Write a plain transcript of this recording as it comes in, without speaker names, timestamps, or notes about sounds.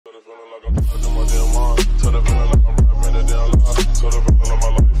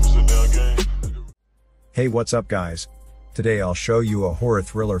Hey, what's up guys? Today I'll show you a horror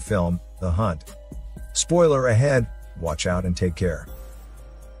thriller film, The Hunt. Spoiler ahead, watch out and take care.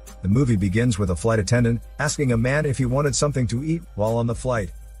 The movie begins with a flight attendant asking a man if he wanted something to eat while on the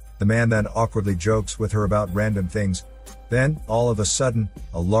flight. The man then awkwardly jokes with her about random things. Then, all of a sudden,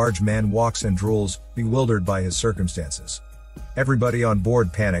 a large man walks and drools, bewildered by his circumstances. Everybody on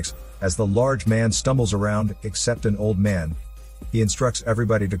board panics as the large man stumbles around, except an old man. He instructs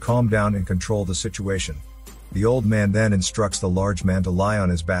everybody to calm down and control the situation. The old man then instructs the large man to lie on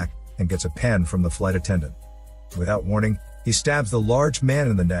his back and gets a pen from the flight attendant. Without warning, he stabs the large man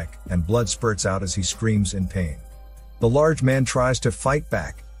in the neck and blood spurts out as he screams in pain. The large man tries to fight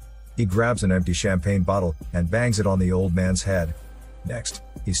back. He grabs an empty champagne bottle and bangs it on the old man's head. Next,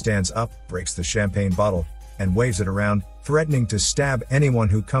 he stands up, breaks the champagne bottle, and waves it around, threatening to stab anyone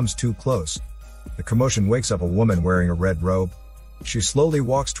who comes too close. The commotion wakes up a woman wearing a red robe. She slowly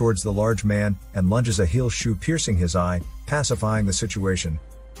walks towards the large man and lunges a heel shoe piercing his eye, pacifying the situation.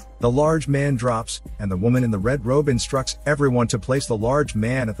 The large man drops, and the woman in the red robe instructs everyone to place the large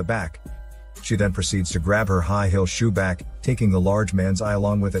man at the back. She then proceeds to grab her high heel shoe back, taking the large man's eye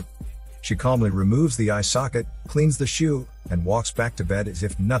along with it. She calmly removes the eye socket, cleans the shoe, and walks back to bed as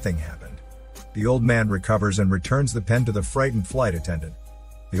if nothing happened. The old man recovers and returns the pen to the frightened flight attendant.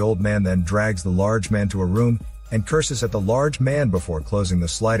 The old man then drags the large man to a room and curses at the large man before closing the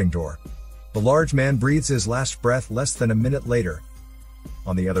sliding door. The large man breathes his last breath less than a minute later.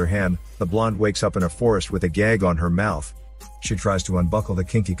 On the other hand, the blonde wakes up in a forest with a gag on her mouth. She tries to unbuckle the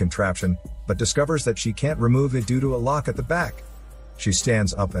kinky contraption, but discovers that she can't remove it due to a lock at the back. She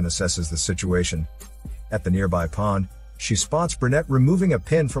stands up and assesses the situation. At the nearby pond, she spots Brunette removing a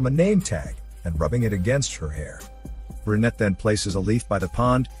pin from a name tag and rubbing it against her hair. Brunette then places a leaf by the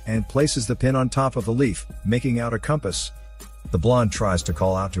pond and places the pin on top of the leaf, making out a compass. The blonde tries to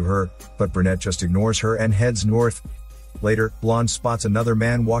call out to her, but Brunette just ignores her and heads north. Later, Blonde spots another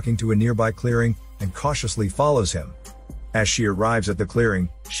man walking to a nearby clearing and cautiously follows him. As she arrives at the clearing,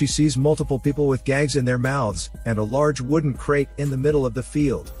 she sees multiple people with gags in their mouths and a large wooden crate in the middle of the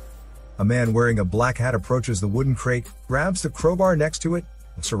field. A man wearing a black hat approaches the wooden crate, grabs the crowbar next to it,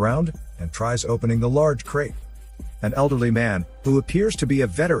 looks around, and tries opening the large crate. An elderly man, who appears to be a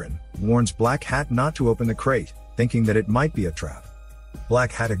veteran, warns Black Hat not to open the crate, thinking that it might be a trap.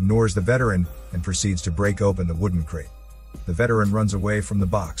 Black Hat ignores the veteran and proceeds to break open the wooden crate. The veteran runs away from the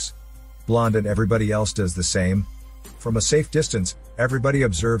box. Blonde and everybody else does the same. From a safe distance, everybody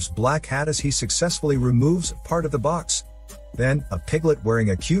observes Black Hat as he successfully removes part of the box. Then, a piglet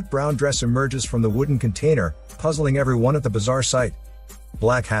wearing a cute brown dress emerges from the wooden container, puzzling everyone at the bizarre sight.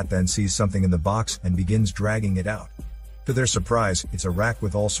 Black Hat then sees something in the box and begins dragging it out. To their surprise, it's a rack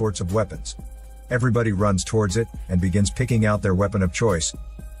with all sorts of weapons. Everybody runs towards it and begins picking out their weapon of choice.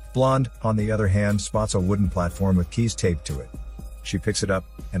 Blonde, on the other hand, spots a wooden platform with keys taped to it. She picks it up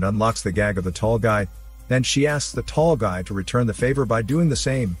and unlocks the gag of the tall guy. Then she asks the tall guy to return the favor by doing the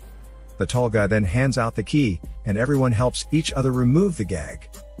same. The tall guy then hands out the key, and everyone helps each other remove the gag.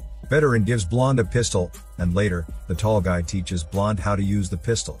 Veteran gives Blonde a pistol, and later, the tall guy teaches Blonde how to use the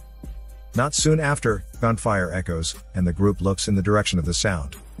pistol. Not soon after, gunfire echoes, and the group looks in the direction of the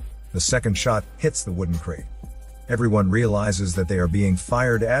sound. The second shot hits the wooden crate. Everyone realizes that they are being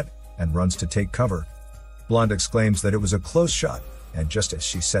fired at, and runs to take cover. Blonde exclaims that it was a close shot, and just as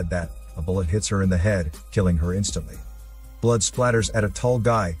she said that, a bullet hits her in the head, killing her instantly. Blood splatters at a tall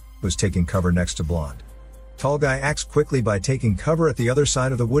guy, who's taking cover next to Blonde. Tall guy acts quickly by taking cover at the other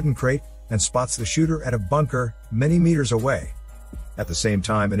side of the wooden crate, and spots the shooter at a bunker, many meters away. At the same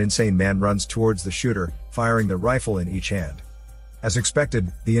time, an insane man runs towards the shooter, firing the rifle in each hand. As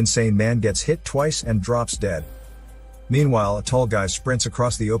expected, the insane man gets hit twice and drops dead. Meanwhile, a tall guy sprints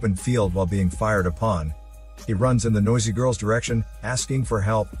across the open field while being fired upon. He runs in the noisy girl's direction, asking for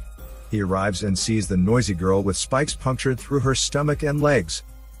help. He arrives and sees the noisy girl with spikes punctured through her stomach and legs.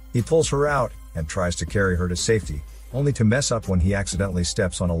 He pulls her out and tries to carry her to safety, only to mess up when he accidentally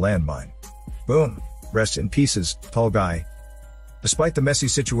steps on a landmine. Boom! Rest in pieces, tall guy. Despite the messy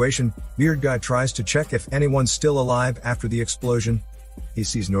situation, Beard Guy tries to check if anyone's still alive after the explosion. He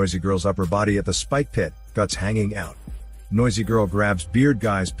sees Noisy Girl's upper body at the spike pit, guts hanging out. Noisy Girl grabs Beard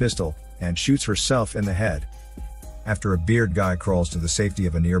Guy's pistol and shoots herself in the head. After a Beard Guy crawls to the safety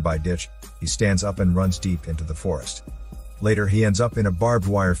of a nearby ditch, he stands up and runs deep into the forest. Later, he ends up in a barbed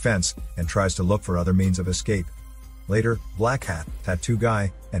wire fence and tries to look for other means of escape. Later, Black Hat, Tattoo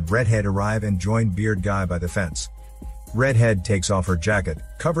Guy, and Redhead arrive and join Beard Guy by the fence. Redhead takes off her jacket,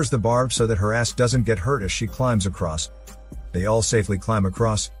 covers the barb so that her ass doesn't get hurt as she climbs across. They all safely climb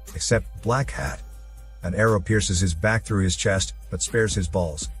across, except Black Hat. An arrow pierces his back through his chest, but spares his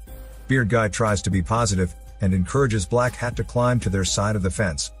balls. Beard Guy tries to be positive and encourages Black Hat to climb to their side of the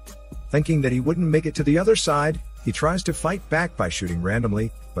fence. Thinking that he wouldn't make it to the other side, he tries to fight back by shooting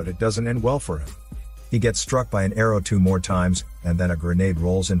randomly, but it doesn't end well for him. He gets struck by an arrow 2 more times, and then a grenade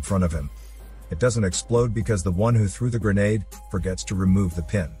rolls in front of him. It doesn't explode because the one who threw the grenade forgets to remove the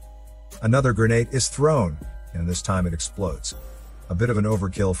pin. Another grenade is thrown, and this time it explodes. A bit of an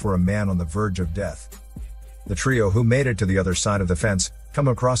overkill for a man on the verge of death. The trio who made it to the other side of the fence come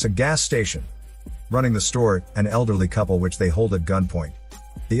across a gas station. Running the store, an elderly couple which they hold at gunpoint.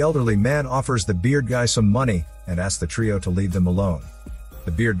 The elderly man offers the Beard Guy some money and asks the trio to leave them alone.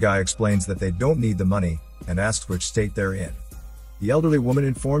 The Beard Guy explains that they don't need the money and asks which state they're in. The elderly woman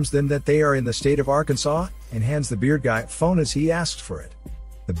informs them that they are in the state of Arkansas and hands the Beard Guy a phone as he asks for it.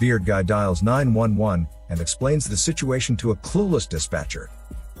 The Beard Guy dials 911 and explains the situation to a clueless dispatcher.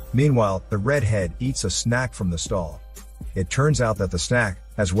 Meanwhile, the redhead eats a snack from the stall. It turns out that the snack,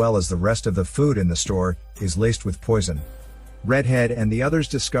 as well as the rest of the food in the store, is laced with poison. Redhead and the others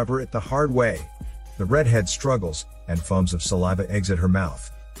discover it the hard way. The redhead struggles, and foams of saliva exit her mouth.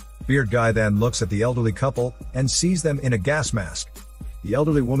 Beard Guy then looks at the elderly couple and sees them in a gas mask. The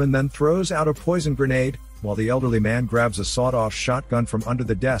elderly woman then throws out a poison grenade, while the elderly man grabs a sawed-off shotgun from under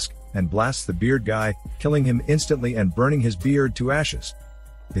the desk and blasts the Beard Guy, killing him instantly and burning his beard to ashes.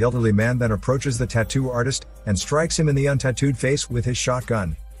 The elderly man then approaches the tattoo artist and strikes him in the untattooed face with his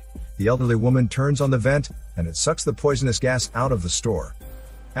shotgun. The elderly woman turns on the vent, and it sucks the poisonous gas out of the store.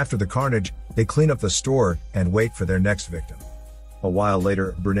 After the carnage, they clean up the store and wait for their next victim. A while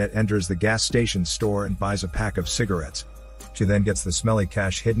later, Brunette enters the gas station store and buys a pack of cigarettes. She then gets the smelly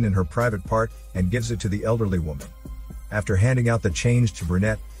cash hidden in her private part and gives it to the elderly woman. After handing out the change to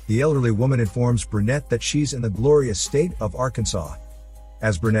Brunette, the elderly woman informs Brunette that she's in the glorious state of Arkansas.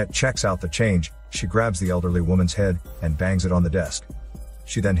 As Brunette checks out the change, she grabs the elderly woman's head and bangs it on the desk.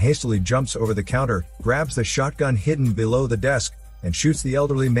 She then hastily jumps over the counter, grabs the shotgun hidden below the desk, and shoots the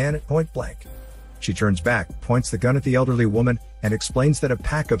elderly man at point blank. She turns back, points the gun at the elderly woman, and explains that a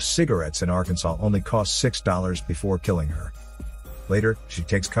pack of cigarettes in Arkansas only costs $6 before killing her. Later, she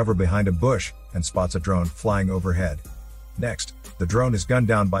takes cover behind a bush and spots a drone flying overhead. Next, the drone is gunned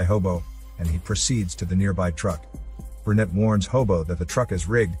down by Hobo, and he proceeds to the nearby truck. Brunette warns Hobo that the truck is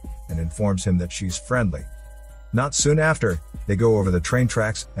rigged and informs him that she's friendly. Not soon after, they go over the train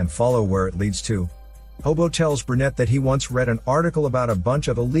tracks and follow where it leads to. Hobo tells Brunette that he once read an article about a bunch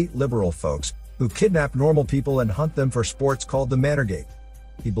of elite liberal folks who kidnap normal people and hunt them for sports called the Manorgate.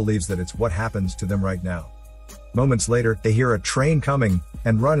 He believes that it's what happens to them right now. Moments later, they hear a train coming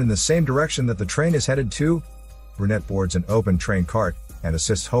and run in the same direction that the train is headed to. Brunette boards an open train cart and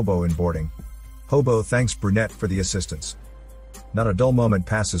assists Hobo in boarding. Hobo thanks Brunette for the assistance. Not a dull moment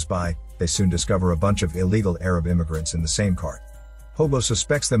passes by, they soon discover a bunch of illegal Arab immigrants in the same cart. Hobo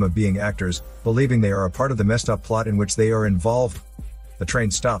suspects them of being actors, believing they are a part of the messed up plot in which they are involved. The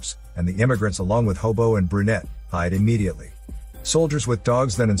train stops, and the immigrants along with Hobo and Brunette hide immediately. Soldiers with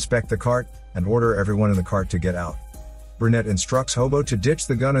dogs then inspect the cart and order everyone in the cart to get out. Brunette instructs Hobo to ditch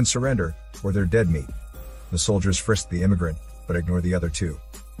the gun and surrender, or they're dead meat. The soldiers frisk the immigrant, but ignore the other two.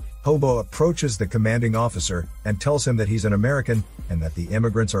 Hobo approaches the commanding officer and tells him that he's an American and that the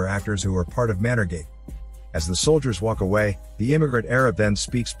immigrants are actors who are part of Manorgate. As the soldiers walk away, the immigrant Arab then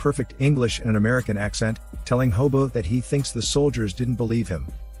speaks perfect English in an American accent, telling Hobo that he thinks the soldiers didn't believe him.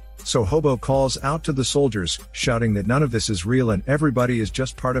 So Hobo calls out to the soldiers, shouting that none of this is real and everybody is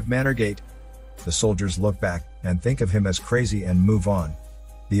just part of Manorgate. The soldiers look back and think of him as crazy and move on.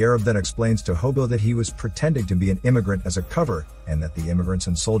 The Arab then explains to Hobo that he was pretending to be an immigrant as a cover, and that the immigrants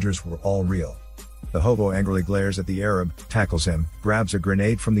and soldiers were all real. The Hobo angrily glares at the Arab, tackles him, grabs a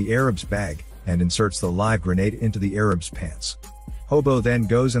grenade from the Arab's bag, and inserts the live grenade into the Arab's pants. Hobo then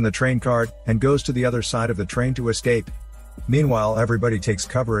goes in the train cart and goes to the other side of the train to escape. Meanwhile, everybody takes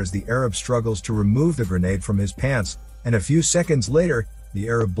cover as the Arab struggles to remove the grenade from his pants, and a few seconds later, the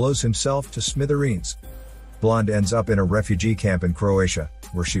Arab blows himself to smithereens. Blonde ends up in a refugee camp in Croatia,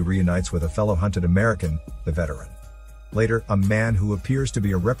 where she reunites with a fellow hunted American, the veteran. Later, a man who appears to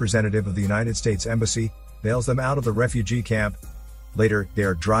be a representative of the United States Embassy bails them out of the refugee camp. Later, they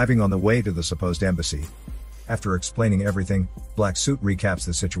are driving on the way to the supposed embassy. After explaining everything, Black Suit recaps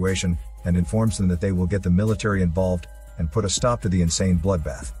the situation and informs them that they will get the military involved and put a stop to the insane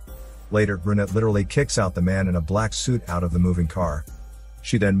bloodbath. Later, Brunette literally kicks out the man in a black suit out of the moving car.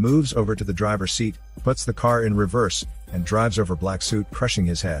 She then moves over to the driver's seat, puts the car in reverse, and drives over Black Suit, crushing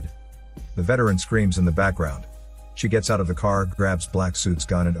his head. The veteran screams in the background. She gets out of the car, grabs Black Suit's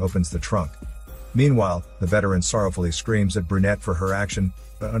gun and opens the trunk. Meanwhile, the veteran sorrowfully screams at Brunette for her action,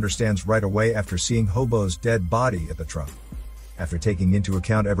 but understands right away after seeing Hobo's dead body at the trunk. After taking into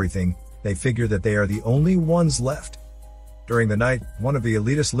account everything, they figure that they are the only ones left. During the night, one of the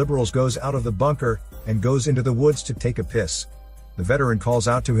elitist liberals goes out of the bunker and goes into the woods to take a piss. The veteran calls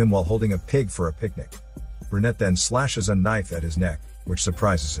out to him while holding a pig for a picnic. Brunette then slashes a knife at his neck, which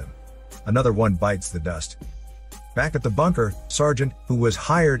surprises him. Another one bites the dust. Back at the bunker, Sergeant, who was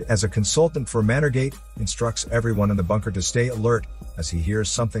hired as a consultant for Manorgate, instructs everyone in the bunker to stay alert as he hears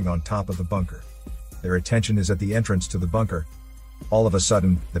something on top of the bunker. Their attention is at the entrance to the bunker. All of a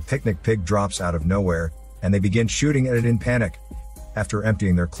sudden, the picnic pig drops out of nowhere, and they begin shooting at it in panic. After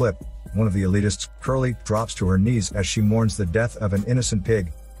emptying their clip, one of the elitists, Curly, drops to her knees as she mourns the death of an innocent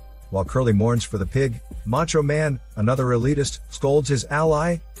pig. While Curly mourns for the pig, Macho Man, another elitist, scolds his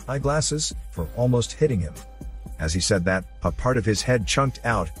ally, Eyeglasses, for almost hitting him. As he said that, a part of his head chunked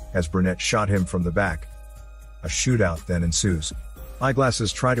out as Brunette shot him from the back. A shootout then ensues.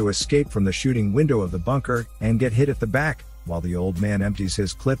 Eyeglasses try to escape from the shooting window of the bunker and get hit at the back, while the old man empties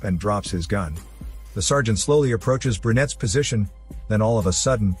his clip and drops his gun. The sergeant slowly approaches Brunette's position, then all of a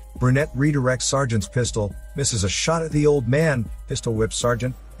sudden, Brunette redirects Sergeant's pistol, misses a shot at the old man, pistol whips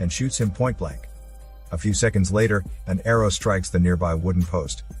Sergeant, and shoots him point blank. A few seconds later, an arrow strikes the nearby wooden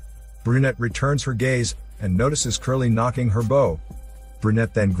post. Brunette returns her gaze, and notices Curly knocking her bow.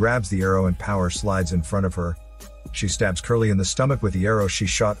 Brunette then grabs the arrow and power slides in front of her. She stabs Curly in the stomach with the arrow she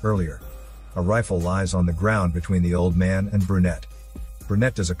shot earlier. A rifle lies on the ground between the old man and Brunette.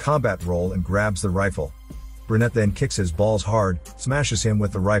 Brunette does a combat roll and grabs the rifle. Brunette then kicks his balls hard, smashes him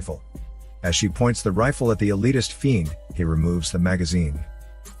with the rifle. As she points the rifle at the elitist fiend, he removes the magazine.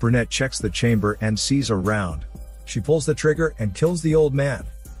 Brunette checks the chamber and sees a round. She pulls the trigger and kills the old man.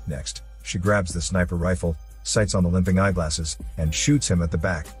 Next, she grabs the sniper rifle, sights on the limping Eyeglasses, and shoots him at the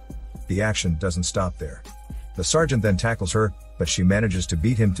back. The action doesn't stop there. The sergeant then tackles her, but she manages to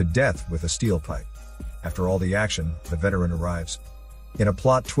beat him to death with a steel pipe. After all the action, the veteran arrives. In a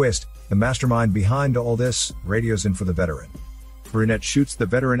plot twist, the mastermind behind all this radios in for the veteran. Brunette shoots the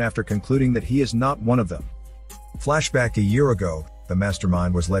veteran after concluding that he is not one of them. Flashback a year ago, the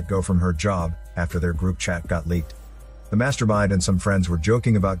mastermind was let go from her job after their group chat got leaked. The mastermind and some friends were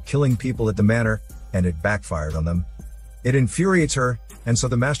joking about killing people at the manor, and it backfired on them. It infuriates her, and so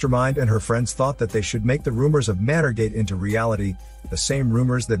the mastermind and her friends thought that they should make the rumors of Manorgate into reality, the same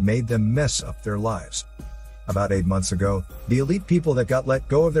rumors that made them mess up their lives. About 8 months ago, the elite people that got let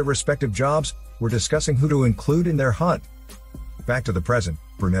go of their respective jobs were discussing who to include in their hunt. Back to the present,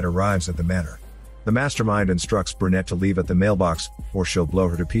 Brunette arrives at the manor. The mastermind instructs Brunette to leave at the mailbox, or she'll blow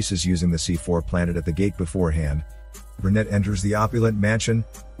her to pieces using the C4 planted at the gate beforehand. Brunette enters the opulent mansion,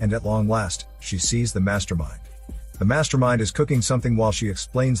 and at long last, she sees the mastermind. The mastermind is cooking something while she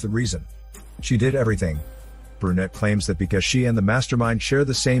explains the reason. She did everything. Brunette claims that because she and the mastermind share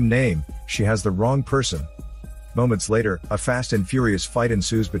the same name, she has the wrong person. Moments later, a fast and furious fight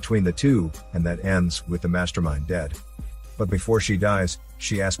ensues between the two, and that ends with the mastermind dead. But before she dies,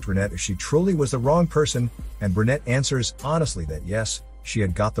 she asks Brunette if she truly was the wrong person, and Brunette answers honestly that yes, she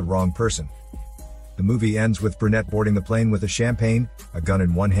had got the wrong person. The movie ends with Brunette boarding the plane with a champagne, a gun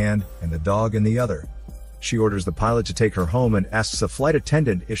in one hand, and a dog in the other. She orders the pilot to take her home and asks the flight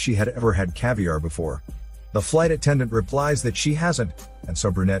attendant if she had ever had caviar before. The flight attendant replies that she hasn't, and so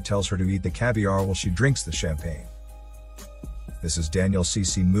Brunette tells her to eat the caviar while she drinks the champagne. This is Daniel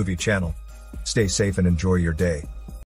CC Movie Channel. Stay safe and enjoy your day.